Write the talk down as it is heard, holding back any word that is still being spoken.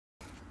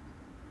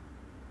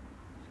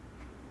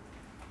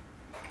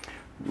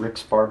Rick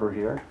Sparber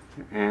here,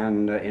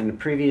 and in the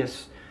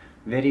previous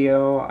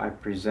video I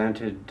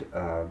presented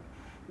a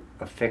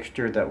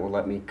fixture that will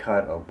let me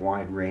cut a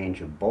wide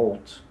range of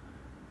bolts.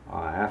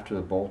 After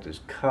the bolt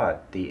is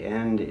cut, the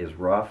end is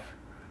rough,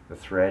 the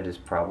thread is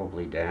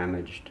probably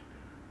damaged,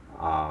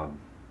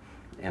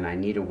 and I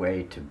need a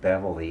way to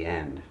bevel the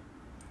end.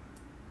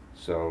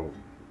 So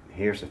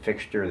here's a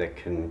fixture that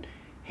can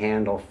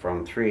handle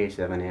from 3/8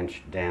 of an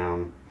inch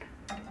down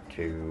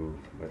to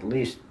at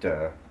least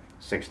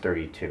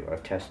 632.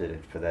 I've tested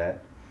it for that,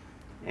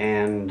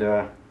 and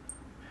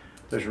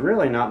there's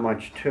really not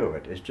much to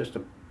it. It's just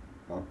a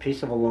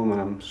piece of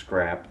aluminum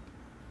scrap,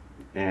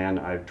 and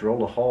I've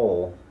drilled a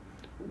hole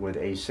with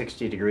a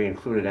 60-degree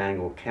included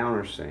angle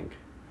countersink,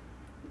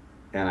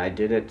 and I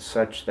did it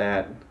such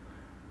that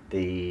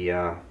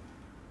the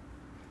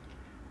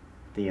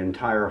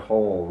entire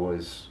hole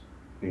was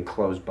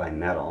enclosed by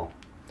metal.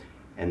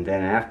 And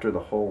then after the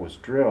hole was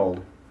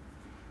drilled,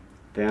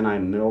 then I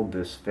milled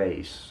this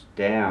face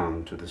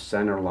down to the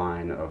center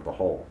line of the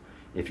hole.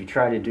 If you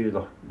try to do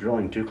the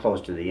drilling too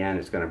close to the end,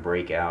 it's going to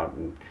break out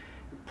and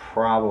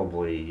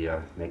probably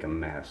make a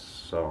mess.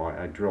 So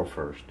I drill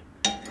first.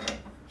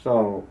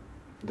 So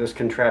this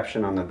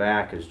contraption on the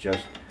back is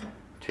just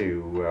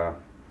to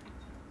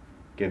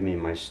give me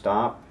my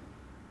stop.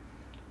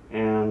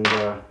 And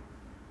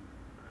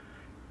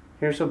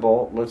here's a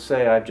bolt. Let's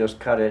say I've just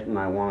cut it and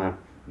I want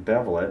to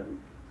bevel it.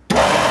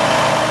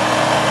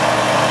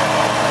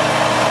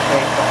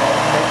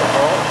 Take the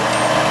bolt.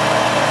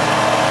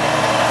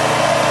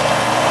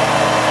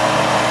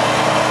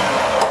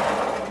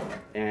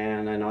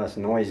 And I know it's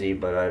noisy,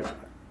 but I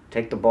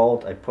take the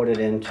bolt, I put it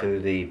into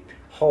the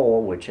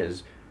hole, which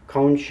is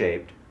cone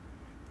shaped,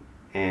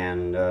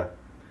 and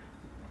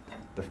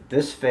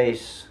this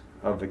face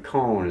of the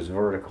cone is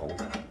vertical.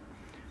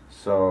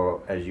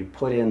 So as you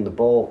put in the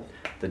bolt,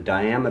 the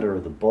diameter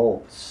of the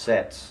bolt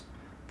sets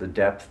the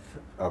depth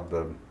of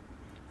the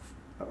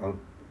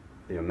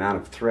amount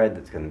of thread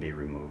that's going to be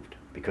removed,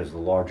 because the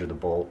larger the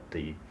bolt,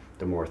 the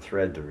more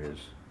thread there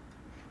is.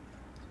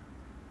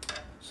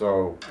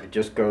 So it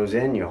just goes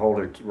in, you hold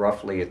it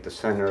roughly at the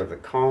center of the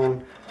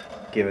cone,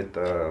 give it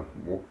the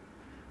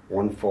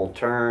one full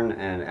turn,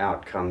 and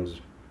out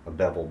comes a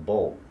beveled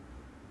bolt.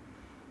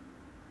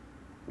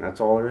 That's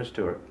all there is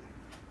to it.